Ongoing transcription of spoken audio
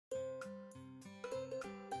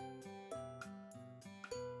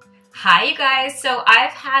Hi you guys, so I've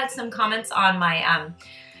had some comments on my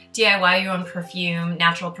DIY your own perfume,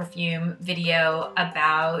 natural perfume video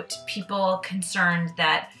about people concerned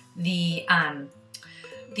that the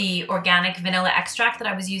organic vanilla extract that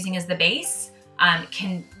I was using as the base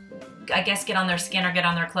can, I guess, get on their skin or get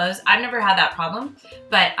on their clothes. I've never had that problem,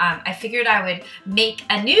 but I figured I would make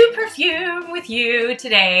a new perfume with you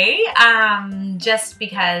today just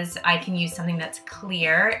because I can use something that's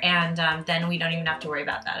clear, and then we don't even have to worry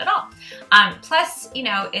about that at all. Plus, you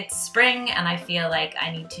know, it's spring and I feel like I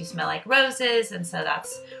need to smell like roses, and so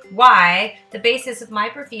that's why the basis of my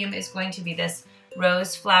perfume is going to be this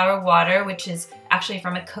rose flower water, which is actually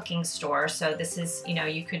from a cooking store. So this is, you know,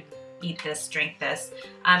 you could eat this, drink this.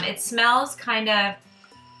 It smells kind of,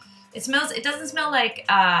 it doesn't smell like,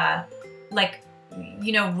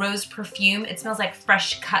 you know, rose perfume. It smells like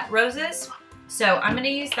fresh cut roses. So I'm gonna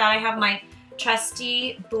use that. I have my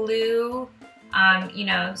trusty blue, you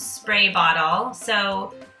know, spray bottle.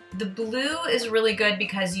 So the blue is really good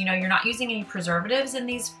because, you know, you're not using any preservatives in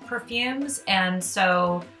these perfumes. And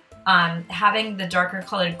so having the darker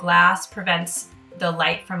colored glass prevents the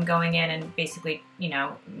light from going in and basically, you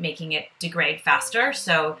know, making it degrade faster,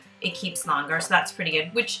 so it keeps longer. So that's pretty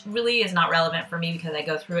good, which really is not relevant for me because I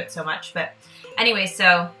go through it so much. But anyway,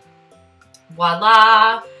 so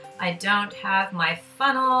voila, I don't have my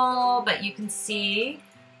funnel, but you can see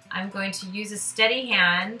I'm going to use a steady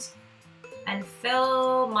hand and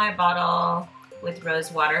fill my bottle with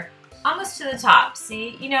rose water almost to the top.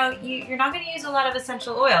 See, you know, you're not going to use a lot of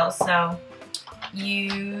essential oils, so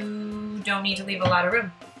you don't need to leave a lot of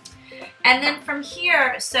room. And then from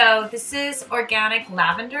here, so this is organic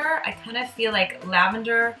lavender. I kind of feel like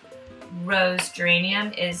lavender rose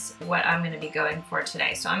geranium is what I'm going to be going for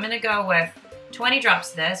today. So I'm going to go with 20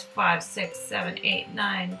 drops of this. 5, 6, 7, 8,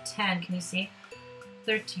 9, 10. Can you see?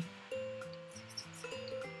 13,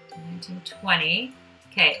 19, 20.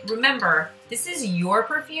 Okay, remember, this is your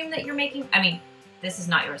perfume that you're making. I mean, this is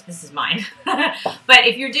not yours, this is mine. But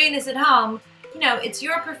if you're doing this at home, you know, it's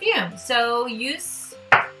your perfume. So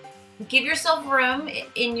give yourself room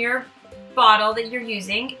in your bottle that you're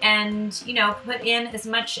using, and, you know, put in as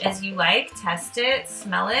much as you like, test it,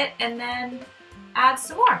 smell it, and then add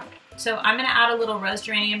some more. So I'm gonna add a little rose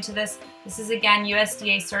geranium to this. This is, again,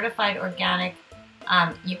 USDA certified organic.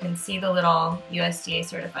 You can see the little USDA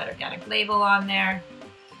certified organic label on there.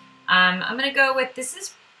 I'm gonna go with, this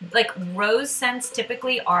is like, rose scents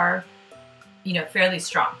typically are, you know, fairly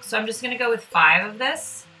strong. So I'm just gonna go with 5 of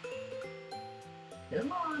this.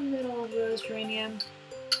 Come on, little rose geranium.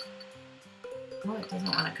 Oh, it doesn't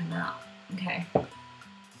want to come out. Okay.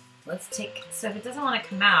 Let's take, so if it doesn't want to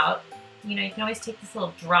come out, you know, you can always take this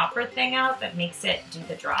little dropper thing out that makes it do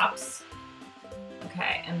the drops.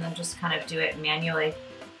 Okay, and then just kind of do it manually.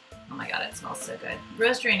 Oh my god, it smells so good.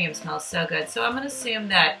 Rose geranium smells so good. So I'm gonna assume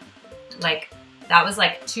that, like, that was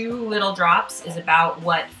like 2 little drops is about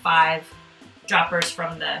what 5 drops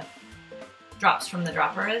from the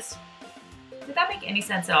dropper is. Did that make any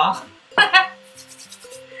sense at all?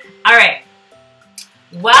 All right.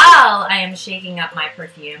 While I am shaking up my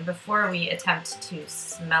perfume, before we attempt to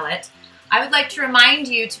smell it, I would like to remind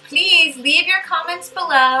you to please leave your comments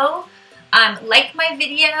below, like my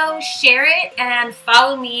video, share it, and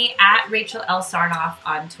follow me at Rachel L. Sarnoff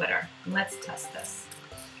on Twitter. Let's test this.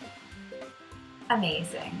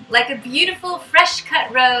 Amazing. Like a beautiful fresh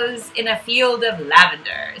cut rose in a field of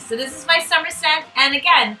lavender. So this is my summer scent, and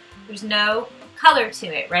again, there's no color to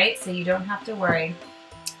it, right? So you don't have to worry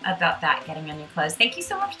about that getting on your clothes. Thank you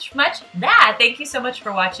so much. Thank you so much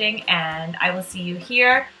for watching, and I will see you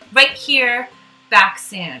here, right here, back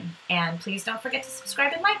soon. And please don't forget to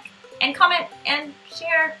subscribe and like and comment and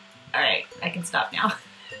share. All right, I can stop now.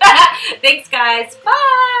 Thanks, guys.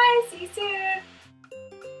 Bye. See you soon.